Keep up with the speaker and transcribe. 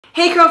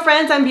Hey curl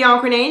friends, I'm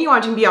Bianca Renee and you're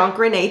watching Bianca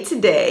Renee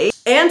Today.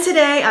 And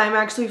today I'm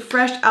actually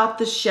fresh out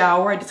the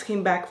shower. I just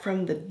came back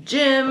from the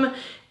gym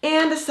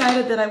and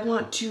decided that I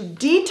want to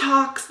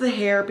detox the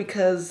hair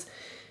because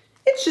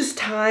it's just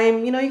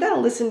time. You know, you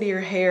gotta listen to your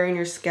hair and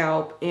your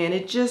scalp and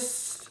it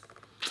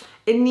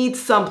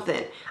needs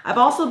something. I've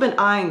also been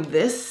eyeing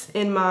this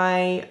in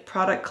my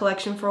product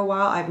collection for a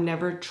while. I've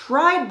never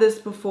tried this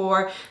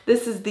before.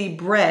 This is the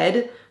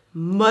Bread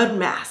Mud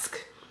Mask.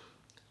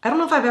 I don't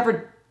know if I've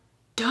ever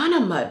done a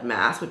mud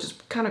mask, which is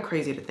kind of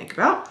crazy to think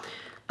about.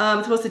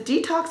 It's supposed to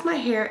detox my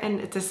hair and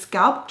it's a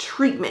scalp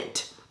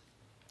treatment.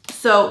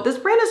 So this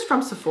brand is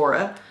from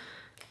Sephora.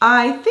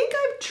 I think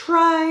I've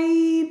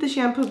tried the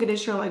shampoo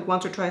conditioner like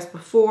once or twice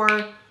before.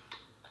 I'm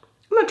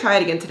gonna try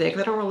it again today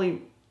because I don't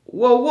really,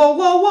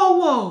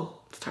 whoa.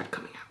 It started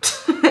coming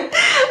out.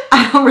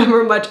 I don't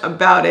remember much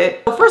about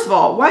it. Well, first of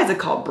all, why is it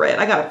called bread?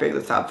 I gotta figure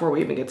this out before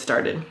we even get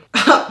started.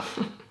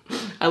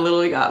 I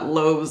literally got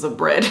loaves of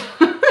bread.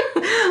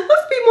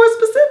 Let's be more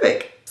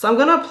specific. So I'm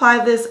gonna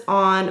apply this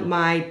on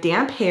my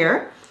damp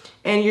hair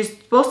and you're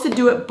supposed to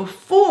do it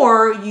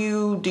before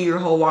you do your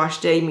whole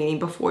wash day, meaning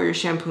before your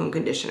shampoo and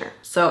conditioner.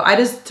 So I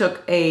just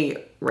took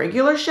a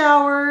regular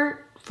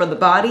shower for the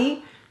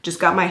body, just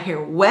got my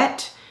hair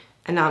wet,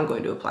 and now I'm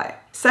going to apply it.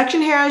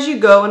 Section hair as you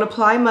go and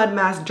apply mud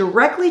mask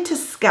directly to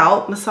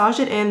scalp, massage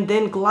it in,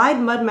 then glide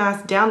mud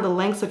mask down the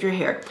lengths of your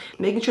hair,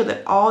 making sure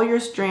that all your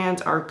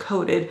strands are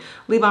coated.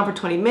 Leave on for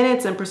 20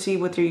 minutes and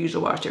proceed with your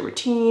usual wash day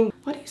routine.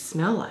 What do you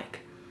smell like?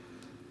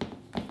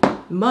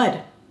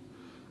 Mud.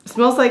 It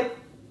smells like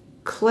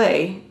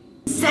clay.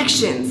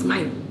 Sections,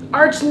 my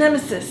arch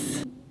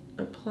nemesis.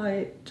 Apply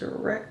it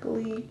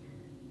directly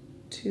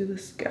to the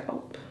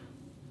scalp.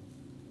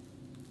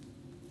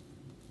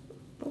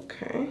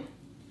 Okay.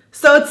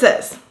 So it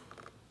says,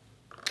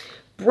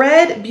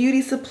 Bread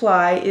Beauty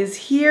Supply is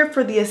here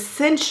for the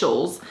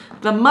essentials,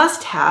 the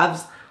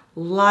must-haves,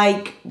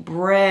 like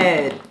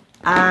bread.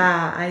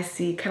 Ah, I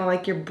see, kind of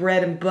like your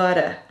bread and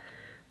butter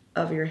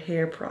of your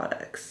hair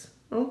products.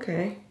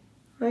 Okay,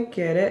 I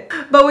get it.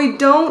 But we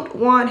don't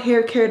want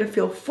hair care to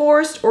feel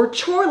forced or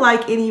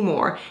chore-like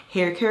anymore.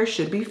 Hair care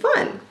should be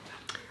fun.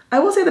 I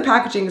will say the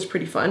packaging is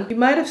pretty fun. You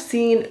might have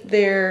seen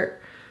their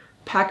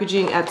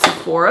packaging at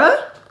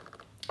Sephora.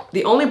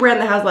 The only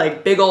brand that has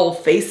like big old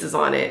faces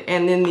on it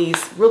and then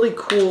these really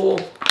cool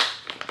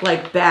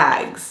like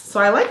bags. So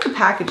I like the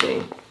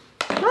packaging.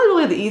 Not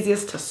really the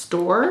easiest to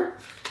store,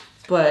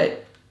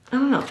 but I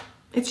don't know.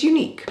 It's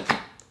unique.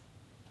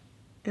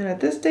 And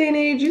at this day and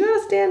age, you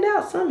gotta stand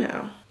out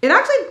somehow. It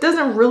actually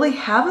doesn't really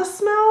have a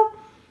smell.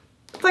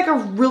 It's like a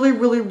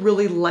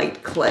really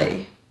light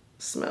clay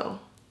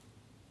smell,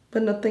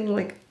 but nothing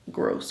like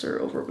gross or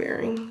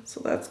overbearing, so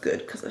that's good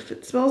because if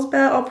it smells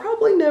bad I'll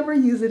probably never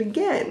use it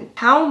again.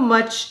 How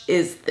much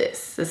is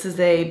this? This is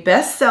a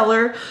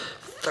bestseller,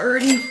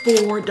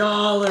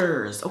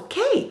 $34.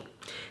 Okay,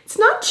 it's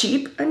not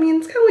cheap. I mean,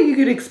 it's kind of what you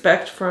could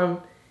expect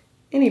from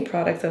any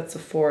product at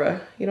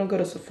Sephora. You don't go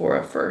to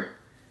Sephora for,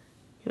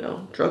 you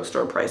know,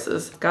 drugstore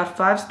prices. Got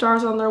 5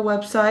 stars on their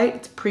website.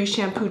 It's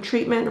pre-shampoo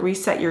treatment,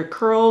 reset your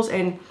curls,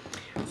 and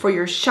for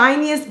your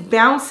shiniest,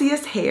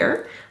 bounciest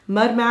hair,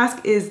 Mud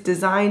Mask is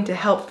designed to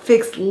help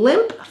fix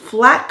limp,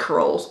 flat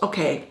curls.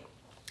 Okay,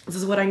 this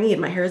is what I need.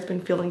 My hair has been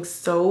feeling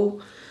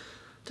so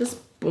just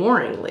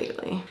boring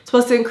lately. It's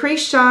supposed to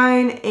increase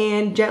shine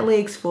and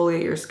gently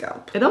exfoliate your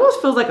scalp. It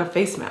almost feels like a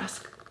face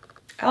mask.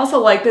 I also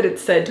like that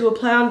it's said to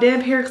apply on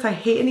damp hair because I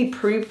hate any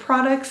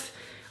pre-products.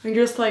 And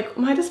you're just like,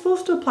 am I just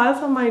supposed to apply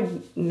this on my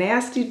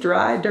nasty,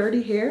 dry,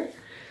 dirty hair?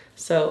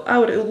 So I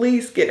would at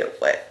least get it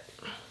wet.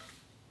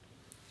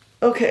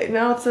 Okay,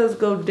 now it says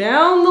go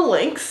down the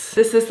lengths.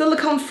 This is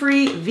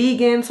silicone-free,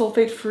 vegan,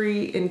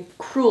 sulfate-free, and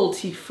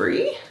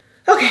cruelty-free.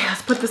 Okay,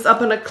 let's put this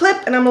up on a clip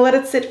and I'm gonna let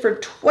it sit for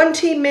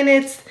 20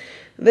 minutes.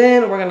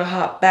 Then we're gonna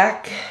hop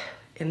back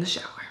in the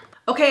shower.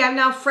 Okay, I'm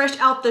now fresh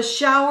out the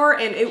shower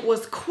and it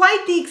was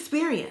quite the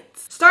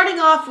experience. Starting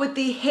off with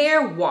the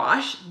hair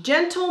wash,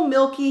 gentle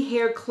milky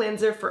hair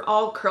cleanser for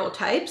all curl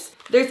types.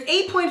 There's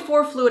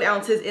 8.4 fluid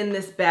ounces in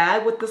this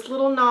bag with this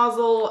little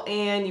nozzle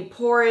and you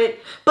pour it.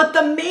 But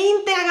the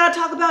main thing I gotta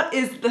talk about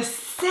is the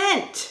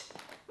scent.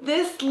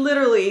 This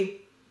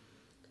literally,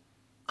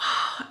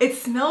 it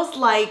smells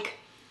like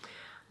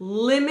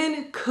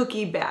lemon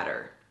cookie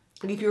batter.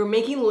 Like if you were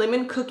making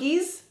lemon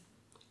cookies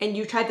and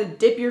you tried to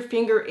dip your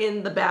finger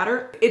in the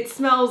batter, it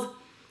smells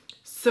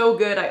so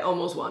good I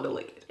almost wanted to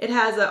lick it. It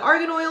has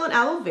argan oil and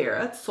aloe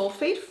vera. It's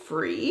sulfate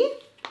free.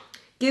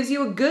 Gives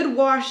you a good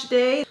wash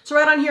day. So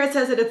right on here it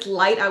says that it's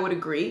light, I would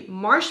agree.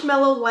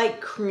 Marshmallow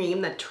light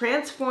cream that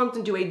transforms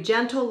into a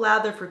gentle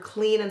lather for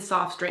clean and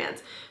soft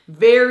strands.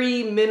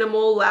 Very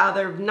minimal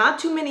lather, not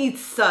too many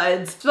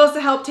suds. It's supposed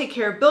to help take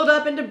care of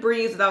buildup and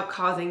debris without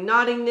causing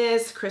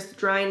knottingness, crisp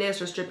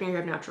dryness, or stripping your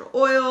hair of natural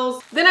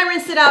oils. Then I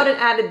rinsed it out and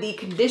added the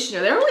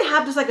conditioner. They don't really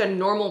have just like a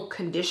normal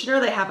conditioner,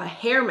 they have a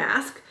hair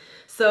mask.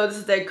 So this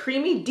is a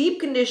creamy, deep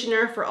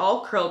conditioner for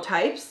all curl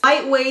types.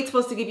 Lightweight,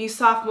 supposed to give you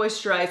soft,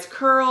 moisturized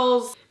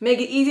curls. Make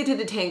it easy to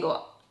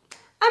detangle.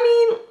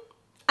 I mean,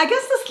 I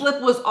guess the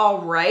slip was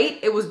all right.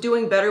 It was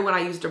doing better when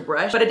I used a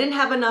brush, but it didn't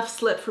have enough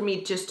slip for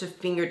me just to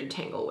finger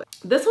detangle with.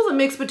 This was a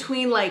mix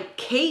between like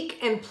cake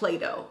and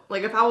Play-Doh.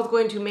 Like if I was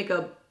going to make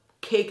a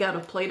cake out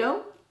of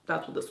Play-Doh,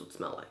 that's what this would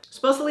smell like.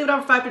 Supposed to leave it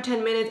on for 5 to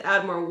 10 minutes,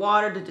 add more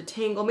water to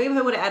detangle. Maybe if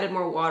I would have added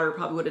more water, it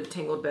probably would have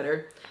detangled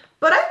better.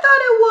 But I thought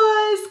it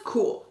was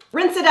cool.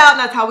 Rinse it out, and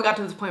that's how we got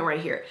to this point right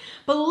here.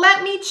 But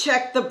let me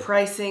check the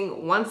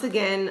pricing once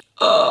again.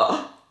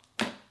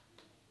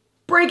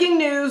 Breaking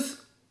news.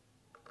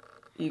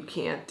 You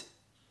can't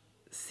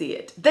see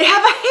it. They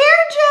have a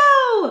hair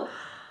gel.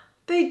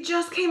 They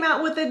just came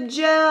out with a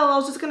gel. I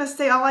was just gonna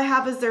say all I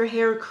have is their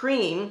hair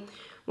cream,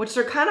 which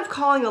they're kind of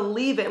calling a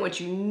leave-in,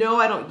 which you know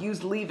I don't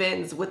use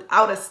leave-ins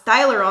without a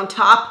styler on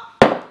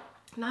top.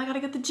 Now I gotta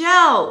get the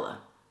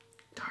gel.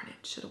 Darn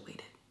it, should have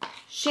waited.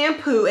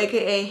 Shampoo,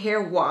 AKA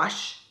hair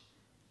wash,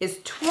 is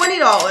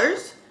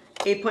 $20,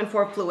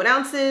 8.4 fluid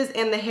ounces,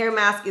 and the hair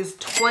mask is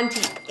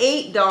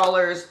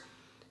 $28,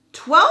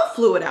 12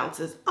 fluid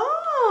ounces.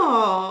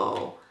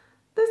 Oh,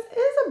 this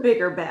is a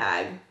bigger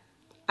bag.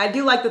 I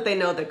do like that they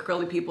know that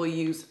curly people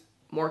use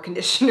more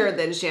conditioner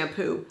than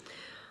shampoo.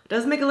 It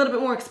does make it a little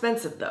bit more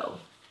expensive though.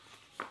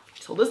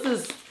 So this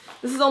is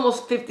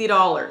almost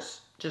 $50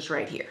 just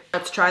right here.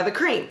 Let's try the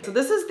cream. So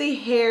this is the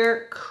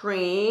hair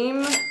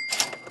cream.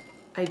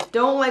 I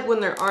don't like when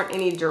there aren't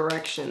any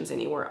directions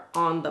anywhere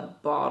on the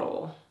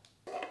bottle.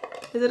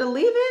 Is it a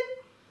leave-in?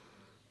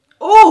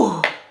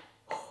 Oh!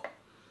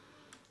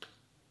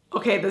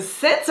 Okay, the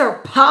scents are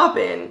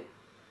popping.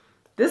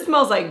 This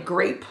smells like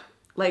grape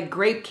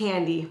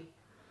candy.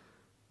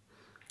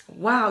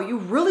 Wow, you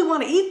really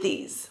want to eat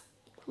these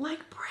like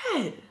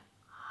bread.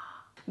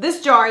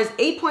 This jar is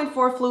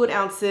 8.4 fluid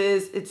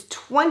ounces. It's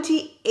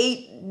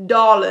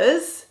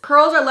 $28.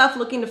 Curls are left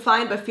looking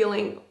defined but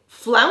feeling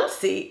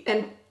flouncy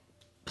and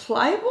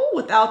pliable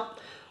without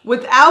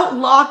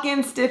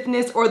lock-in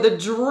stiffness or the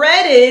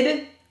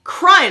dreaded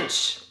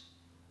crunch.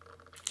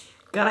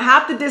 Gonna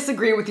have to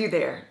disagree with you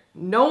there.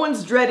 No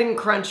one's dreading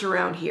crunch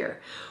around here.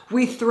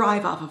 We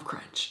thrive off of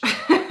crunch.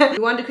 We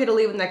wanted to create a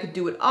leave-in that could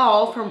do it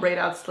all, from braid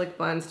out, slick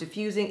buns,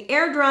 diffusing,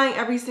 air drying,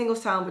 every single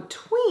style in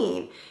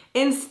between.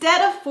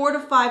 Instead of 4 to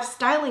 5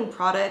 styling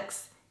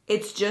products,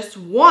 it's just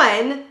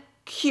one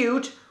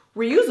cute,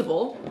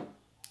 reusable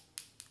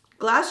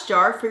glass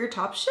jar for your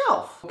top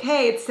shelf.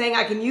 Okay, it's saying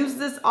I can use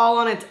this all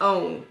on its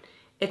own.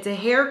 It's a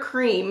hair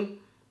cream,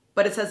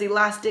 but it says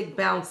elastic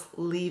bounce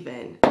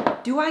leave-in.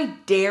 Do I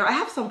dare? I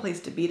have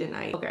someplace to be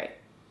tonight. Okay.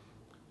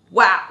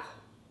 Wow.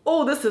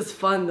 Oh, this is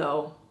fun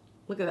though.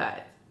 Look at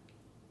that.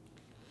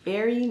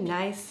 Very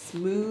nice,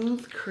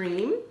 smooth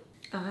cream.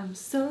 I'm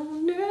so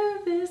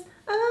nervous.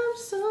 I'm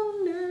so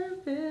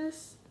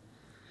nervous.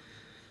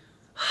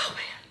 Oh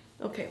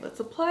man. Okay, let's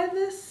apply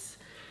this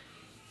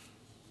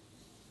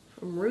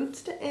from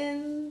roots to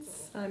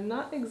ends. I'm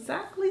not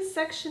exactly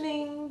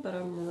sectioning, but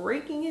I'm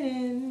raking it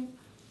in.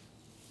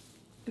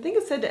 I think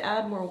it said to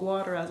add more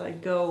water as I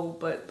go,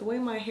 but the way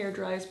my hair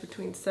dries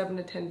between 7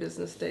 to 10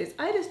 business days,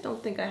 I just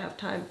don't think I have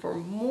time for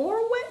more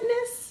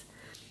wetness.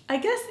 I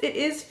guess it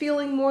is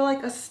feeling more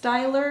like a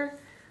styler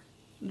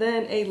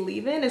than a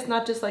leave-in. It's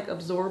not just like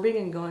absorbing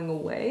and going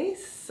away,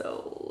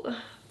 so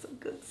it's a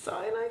good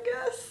sign, I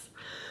guess.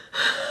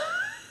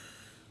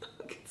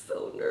 I get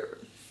so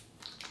nervous.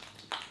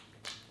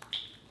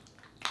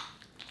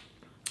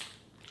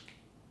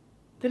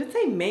 Did it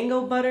say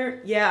mango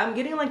butter? Yeah, I'm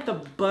getting like the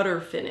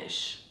butter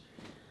finish.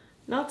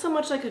 Not so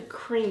much like a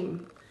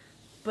cream,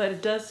 but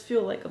it does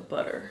feel like a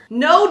butter.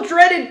 No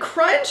dreaded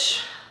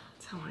crunch.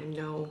 That's how I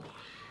know.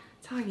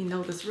 That's how you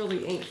know this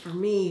really ain't for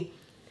me.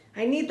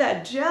 I need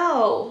that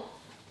gel.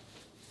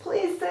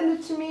 Please send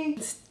it to me.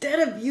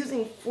 Instead of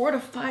using 4 to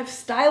 5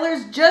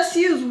 stylers, just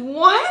use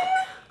one?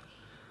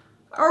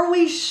 Are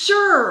we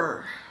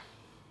sure?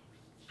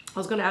 I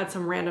was gonna add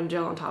some random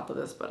gel on top of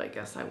this, but I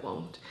guess I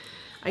won't.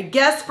 I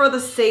guess for the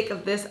sake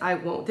of this, I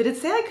won't. Did it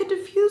say I could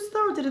diffuse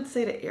though, or did it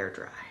say to air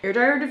dry? Air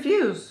dry or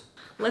diffuse?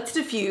 Let's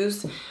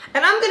diffuse.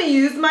 And I'm gonna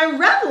use my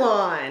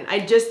Revlon. I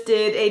just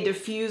did a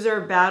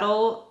diffuser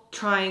battle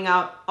trying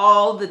out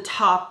all the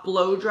top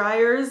blow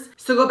dryers.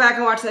 So go back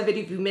and watch that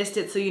video if you missed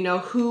it so you know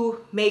who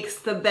makes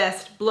the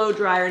best blow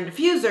dryer and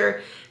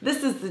diffuser.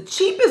 This is the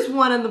cheapest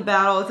one in the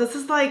battle. This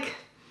is like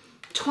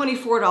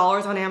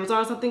 $24 on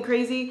Amazon or something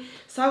crazy.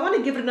 So I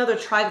wanna give it another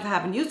try because I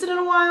haven't used it in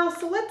a while.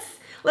 So let's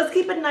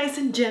keep it nice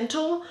and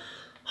gentle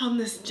on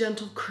this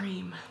gentle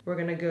cream. We're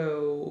gonna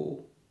go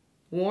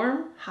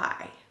warm,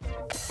 high.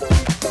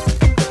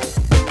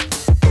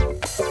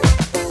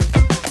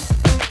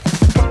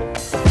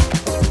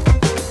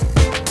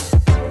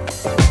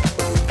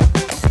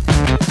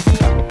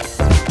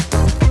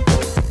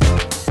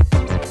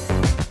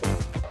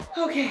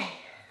 Okay,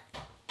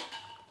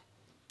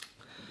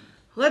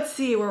 let's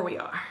see where we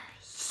are.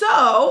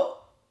 So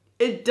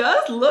it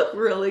does look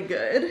really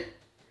good.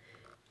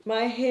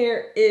 My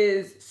hair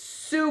is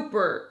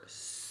super,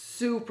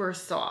 super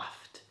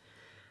soft.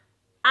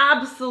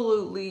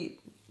 Absolutely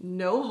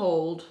no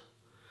hold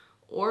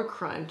or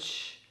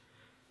crunch.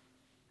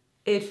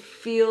 It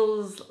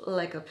feels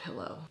like a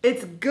pillow.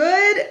 It's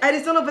good. I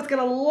just don't know if it's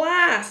gonna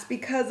last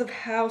because of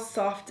how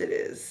soft it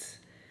is.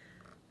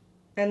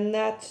 And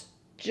that's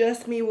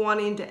just me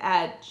wanting to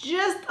add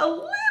just a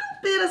little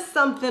bit of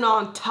something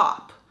on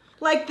top.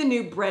 Like the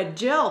new bread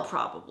gel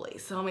probably.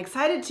 So I'm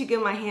excited to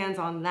get my hands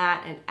on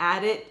that and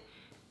add it.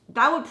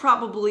 That would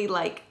probably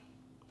like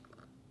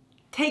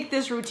take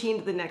this routine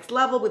to the next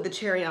level with the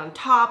cherry on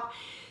top,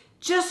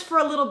 just for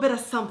a little bit of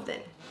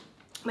something.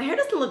 My hair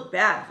doesn't look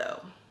bad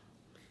though.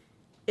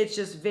 It's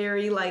just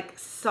very like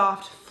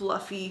soft,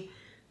 fluffy,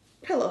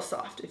 pillow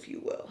soft, if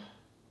you will.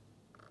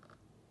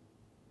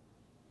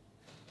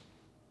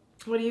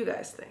 What do you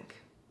guys think?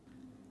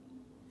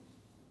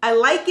 I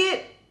like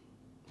it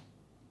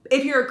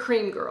if you're a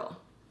cream girl.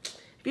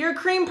 If you're a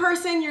cream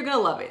person, you're gonna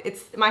love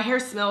it. My hair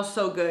smells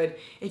so good.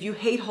 If you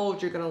hate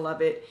hold, you're gonna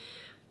love it.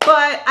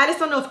 But I just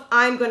don't know if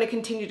I'm gonna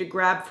continue to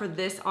grab for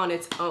this on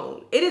its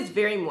own. It is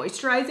very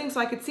moisturizing, so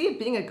I could see it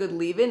being a good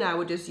leave-in. I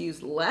would just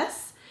use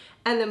less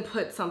and then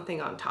put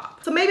something on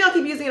top. So maybe I'll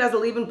keep using it as a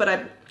leave-in, but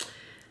I'm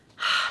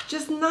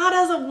just not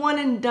as a one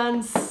and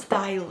done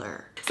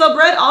styler. So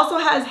Bread also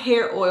has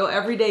hair oil,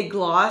 everyday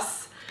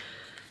gloss,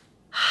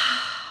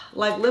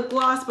 like lip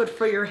gloss, but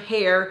for your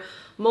hair,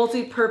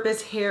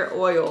 multi-purpose hair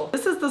oil.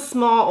 This is the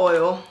small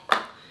oil.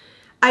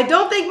 I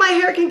don't think my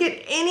hair can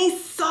get any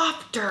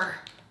softer.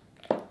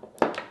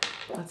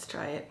 Let's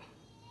try it.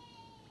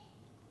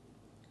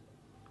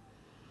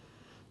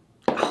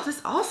 Oh,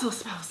 this also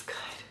smells good.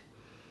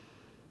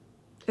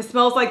 It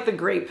smells like the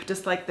grape,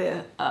 just like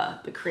the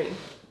cream.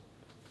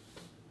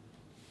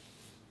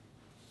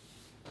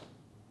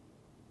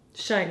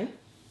 Shiny.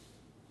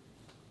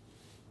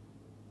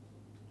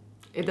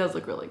 It does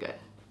look really good.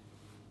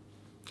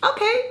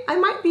 Okay, I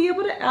might be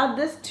able to add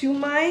this to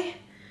my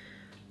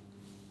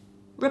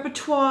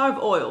repertoire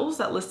of oils.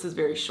 That list is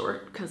very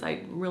short because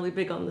I'm really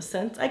big on the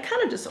scents. I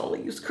kind of just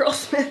only use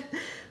Curlsmith,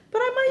 but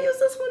I might use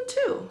this one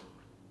too.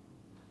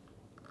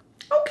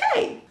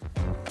 Okay.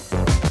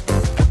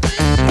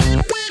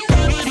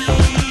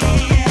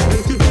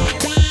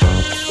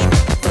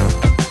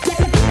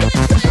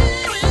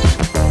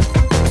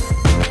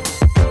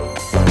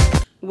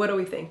 What do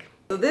we think?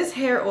 So this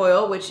hair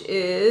oil, which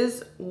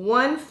is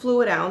 1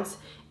 fluid ounce,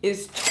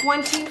 is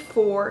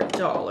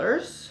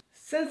 $24.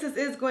 Since this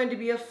is going to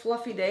be a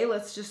fluffy day,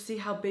 let's just see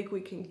how big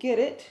we can get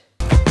it.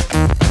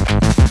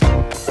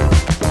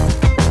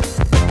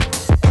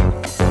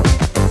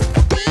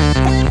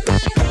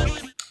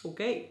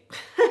 Okay.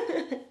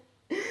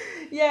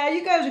 Yeah,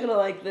 you guys are gonna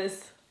like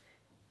this.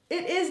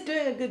 It is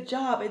doing a good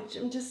job. It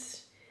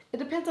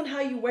depends on how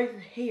you wear your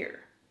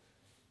hair.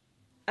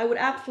 I would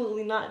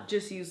absolutely not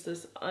just use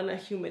this on a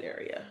humid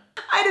area.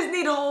 I just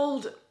need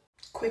hold.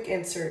 Quick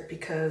insert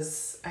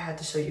because I had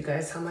to show you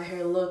guys how my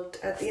hair looked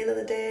at the end of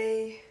the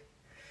day.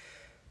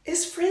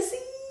 It's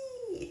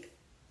frizzy.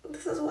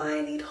 This is why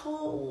I need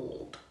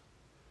hold.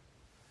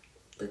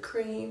 The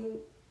cream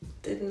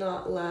did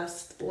not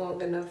last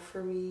long enough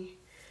for me.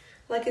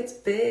 Like, it's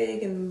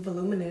big and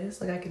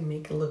voluminous, like I can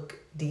make it look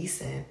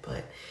decent,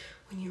 but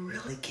when you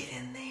really get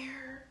in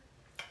there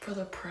for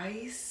the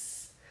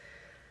price,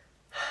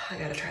 I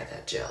gotta try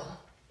that gel.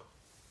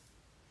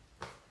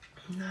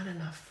 Not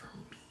enough for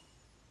me.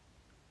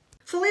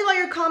 So leave all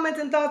your comments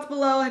and thoughts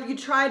below. Have you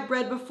tried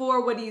Bread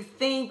before? What do you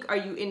think? Are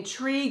you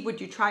intrigued? Would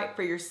you try it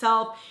for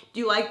yourself? Do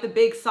you like the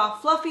big,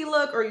 soft, fluffy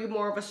look? Or are you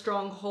more of a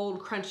strong,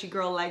 hold, crunchy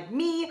girl like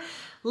me?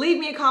 Leave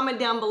me a comment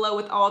down below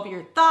with all of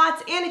your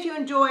thoughts. And if you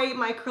enjoy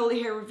my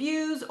curly hair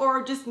reviews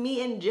or just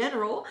me in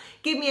general,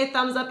 give me a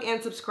thumbs up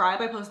and subscribe.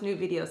 I post new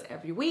videos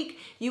every week.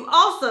 You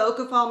also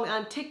can follow me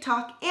on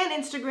TikTok and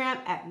Instagram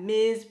at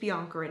Ms.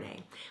 Bianca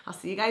Renee. I'll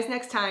see you guys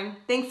next time.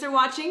 Thanks for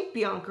watching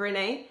Bianca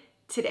Renee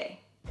Today.